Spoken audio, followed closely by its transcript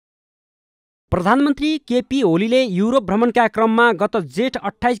प्रधानमन्त्री केपी ओलीले युरोप भ्रमणका क्रममा गत जेठ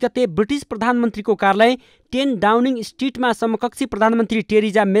 28 गते ब्रिटिस प्रधानमन्त्रीको कार्यालय 10 डाउनिङ स्ट्रिटमा समकक्षी प्रधानमन्त्री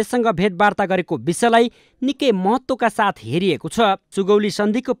टेरिजा मेसँग भेटवार्ता गरेको विषयलाई निकै महत्त्वका साथ हेरिएको छ। सुगौली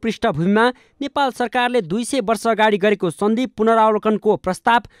सन्धिको पृष्ठभूमिमा नेपाल सरकारले 200 वर्ष अगाडि गरेको सन्धि पुनरावलोकनको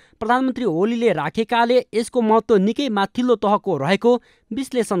प्रस्ताव प्रधानमन्त्री ओलीले राखेकाले यसको महत्त्व निकै माथिल्लो तहको रहेको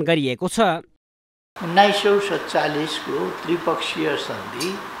विश्लेषण गरिएको छ। 1947 को त्रिपक्षीय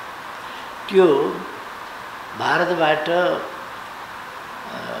सन्धि त्यो भारतबाट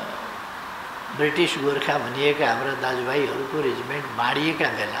ब्रिटिश गोर्खा भनिएका हाम्रा दाजुभाइहरूको रेजिमेन्ट बाँडिएका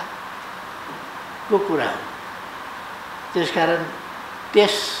बेलाको कुरा हो। त्यसकारण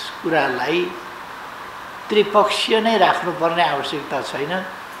त्यस कुरालाई त्रिपक्षीय नै राख्नुपर्ने आवश्यकता छैन।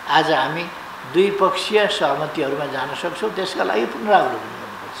 आज हामी द्विपक्षीय सहमतिहरूमा जान सक्छौँ। त्यसका लागि पुनरावलोकन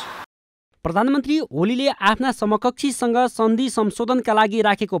गर्नुपर्छ। प्रधानमन्त्री ओलीले आफ्ना समकक्षीसँग सन्धि संशोधनका लागि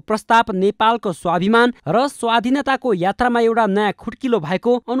राखेको प्रस्ताव नेपालको स्वाभिमान र स्वाधीनताको यात्रामा एउटा नयाँ खुड्किलो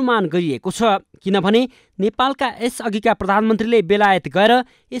भएको अनुमान गरिएको छ। किनभने नेपालका यसअघिका प्रधानमन्त्रीले बेलायत गएर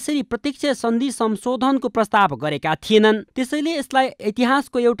यसरी प्रत्यक्ष सन्धि संशोधनको प्रस्ताव गरेका थिएनन्। त्यसैले यसलाई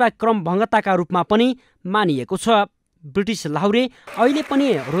इतिहासको एउटा क्रमभङ्गताका रूपमा पनि मानिएको छ। ब्रिटिस लाहुरे अहिले पनि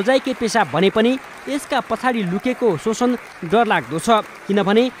रोजाइके पेसा बने पनि यसका पछाडि लुकेको शोषण डरलाग्दो छ।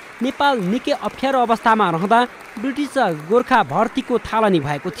 किनभने नेपाल निकै अप्ठ्यारो अवस्थामा रहँदा ब्रिटिस गोर्खा भर्तीको थालनी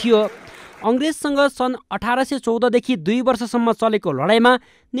भएको थियो। अङ्ग्रेजसँग सन् 1814 देखि 2 वर्षसम्म चलेको लडाइँमा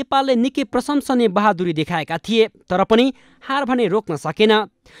नेपालले निकै प्रशंसनीय बहादुरी देखाएका थिए, तर पनि हार भने रोक्न सकेन।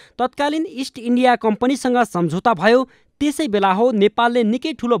 तत्कालीन इस्ट इन्डिया कम्पनीसँग सम्झौता भयो। त्यसै बेला हो नेपालले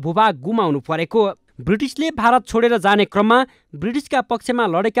निकै ठुलो भूभाग गुमाउनु परेको। ब्रिटिसले भारत छोडेर जाने क्रममा ब्रिटिसका पक्षमा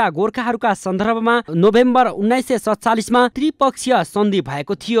लडेका गोर्खाहरूका सन्दर्भमा नोभेम्बर 1947 मा त्रिपक्षीय सन्धि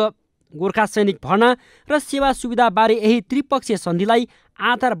भएको थियो। गोर्खा सैनिक भर्ना र सेवा सुविधा बारे यही त्रिपक्षीय सन्धिलाई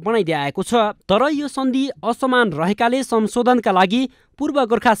आधार बनाइदिएको छ। तर यो सन्धि असमान रहेकाले संशोधनका लागि पूर्व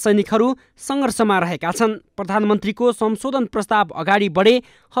गोर्खा सैनिकहरू सङ्घर्षमा रहेका छन्। प्रधानमन्त्रीको संशोधन प्रस्ताव अगाडि बढे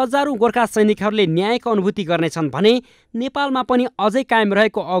हजारौं गोर्खा सैनिकहरूले न्यायको अनुभूति गर्नेछन् भने नेपालमा पनि अझै कायम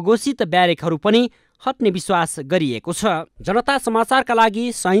रहेको अघोषित ब्यारेकहरू पनि हट्ने विश्वास गरिएको छ। जनता समाचारका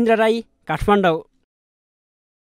लागि सहीन्द्र राई, काठमाडौँ।